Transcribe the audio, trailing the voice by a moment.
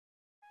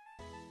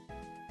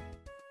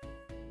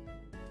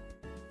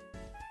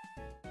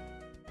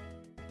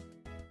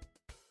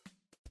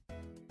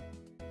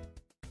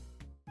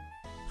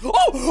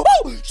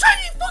Oh!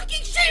 Shiny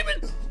fucking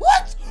Shaymin!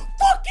 Let's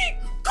fucking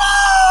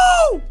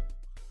go!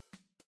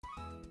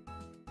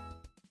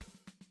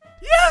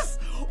 Yes!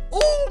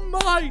 Oh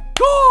my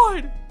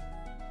god!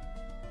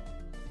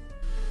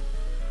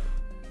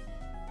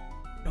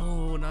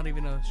 No, not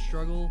even a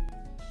struggle.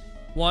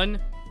 1,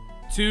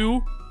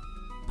 2.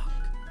 Fuck.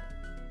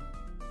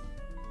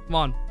 Come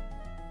on.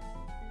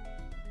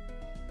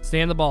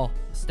 Stay on the ball.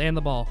 Stay on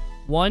the ball.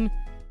 1,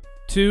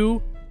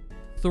 2,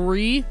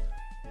 3.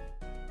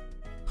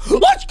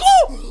 Let's go!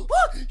 Oh,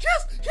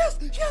 yes, yes,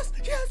 yes,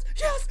 yes,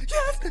 yes,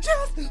 yes,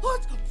 yes.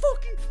 Let's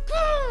fucking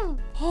go!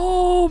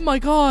 Oh my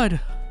god.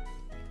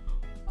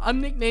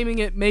 I'm nicknaming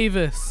it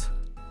Mavis.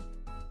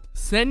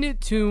 Send it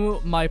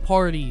to my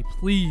party,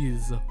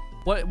 please.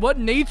 What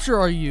nature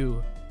are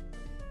you?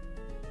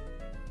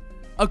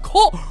 A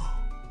calm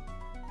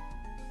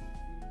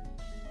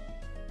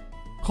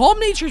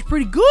nature is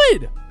pretty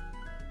good.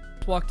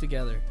 Let's walk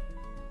together.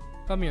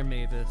 Come here,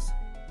 Mavis.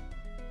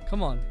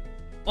 Come on.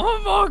 Oh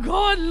my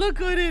god, look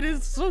at it.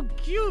 It's so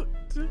cute.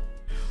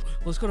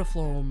 Let's go to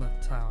Floroma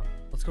Town.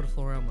 Let's go to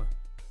Floroma.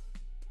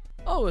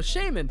 Oh, a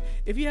Shaymin.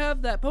 If you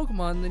have that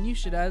Pokemon, then you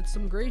should add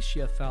some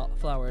Gracia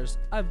flowers.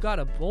 I've got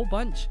a whole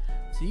bunch,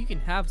 so you can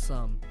have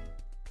some.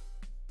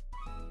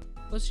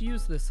 Let's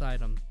use this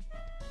item.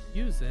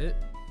 Use it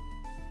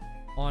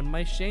on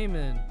my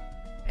Shaymin.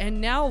 And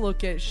now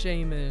look at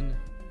Shaymin.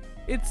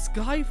 It's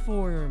Sky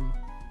Forme.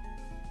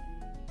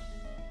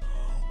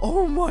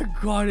 Oh my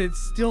god, it's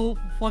still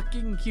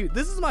fucking cute.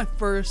 This is my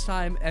first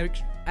time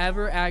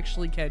ever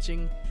actually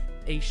catching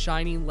a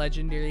shiny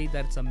legendary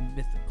that's a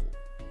mythical.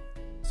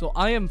 So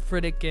I am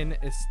freaking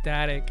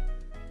ecstatic.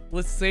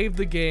 Let's save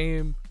the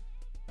game.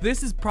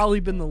 This has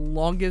probably been the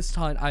longest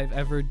hunt I've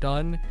ever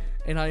done,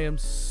 and I am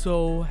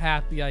so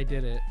happy I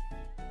did it.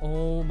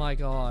 Oh my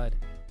god.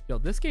 Yo,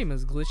 this game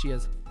is glitchy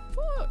as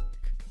fuck.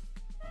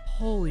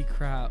 Holy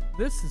crap.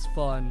 This is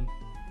fun.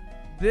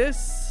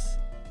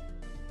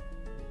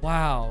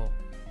 Wow.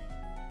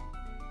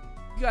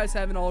 If you guys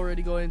haven't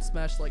already, go ahead and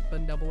smash the like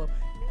button down below.